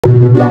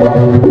It's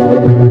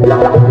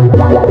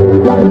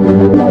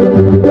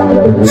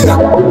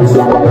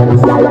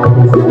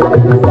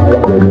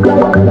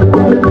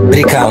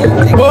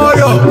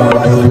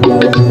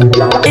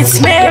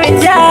Mary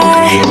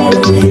Njie.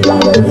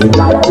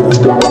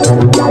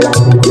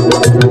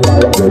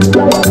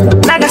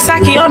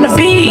 Nagasaki on the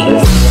beat.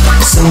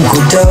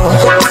 Sunkuto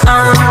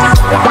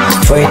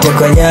Foite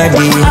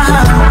konyadi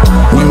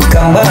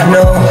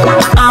Ninkambano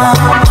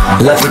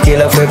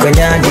Lafikila fwe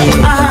konyadi.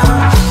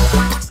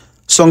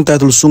 Song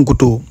titled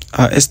Sunkuto.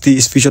 ST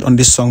is featured on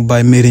this song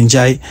by Mary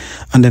Njie,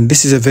 and then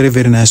this is a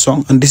very nice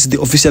song, and this is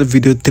the official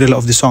video trailer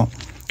of the song.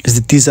 It's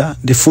the teaser.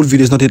 The full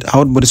video is not yet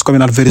out, but it's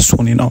coming out very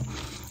soon, you know.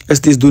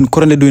 ST is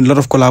currently doing a lot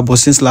of collabs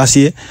since last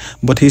year,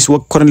 but he's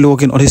currently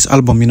working on his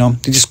album, you know.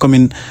 It is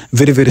coming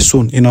very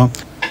soon, you know.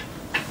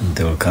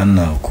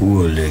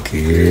 Cool, like,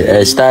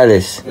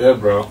 stylist. Yeah,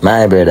 bro.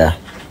 My brother.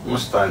 I'm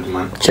styled,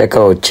 man. Check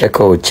out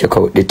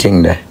the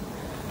thing there.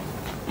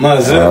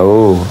 Mazur.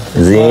 Oh,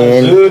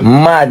 Zin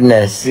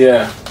madness.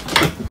 Yeah.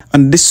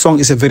 And this song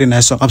is a very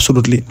nice song,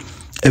 absolutely.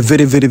 A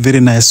very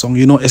nice song,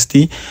 you know,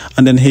 ST.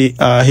 And then he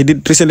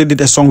recently did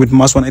a song with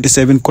Mas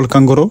 187 called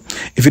Kangaroo.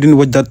 If you didn't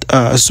watch that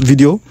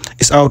video,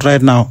 it's out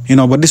right now, you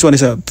know. But this one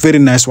is a very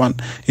nice one,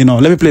 you know.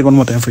 Let me play it one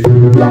more time for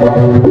you.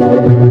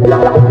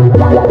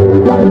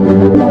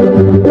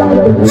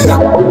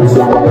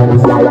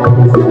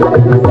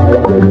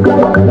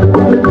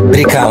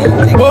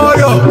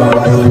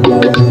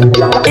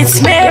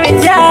 It's Mary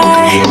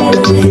Njie.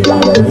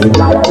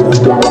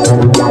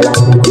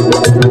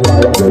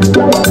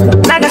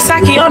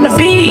 Nagasaki on the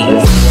beat.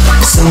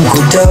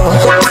 Sunkuto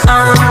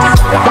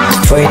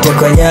Foite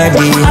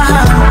konyadi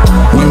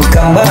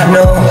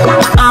Ninkambano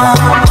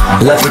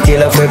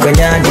Lafikila fwe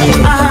konyadi.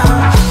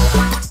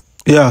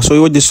 Yeah, so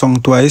you watch this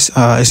song twice.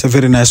 It's a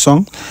very nice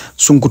song.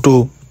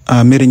 Sunkuto,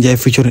 Mary Njie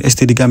featuring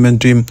ST the Gambian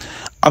Dream.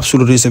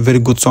 Absolutely, it's a very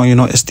good song, you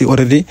know, ST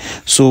already.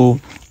 So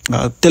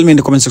tell me in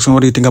the comment section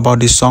what do you think about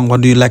this song. What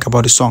do you like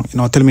about the song? You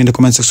know, tell me in the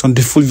comment section.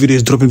 The full video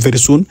is dropping very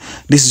soon.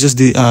 This is just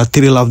the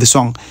trailer of the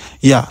song.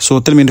 Yeah, so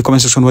tell me in the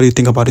comment section what do you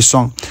think about this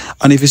song.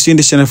 And if you're seeing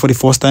this channel for the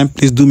first time,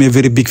 please do me a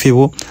very big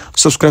favor.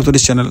 Subscribe to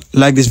this channel,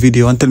 like this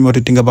video, and tell me what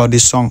you think about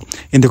this song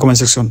in the comment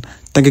section.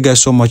 Thank you guys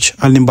so much.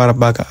 Al Nimbara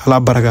Baga,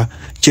 Allah Baraga,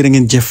 Cheering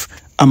in Jeff.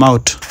 I'm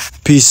out.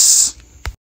 Peace.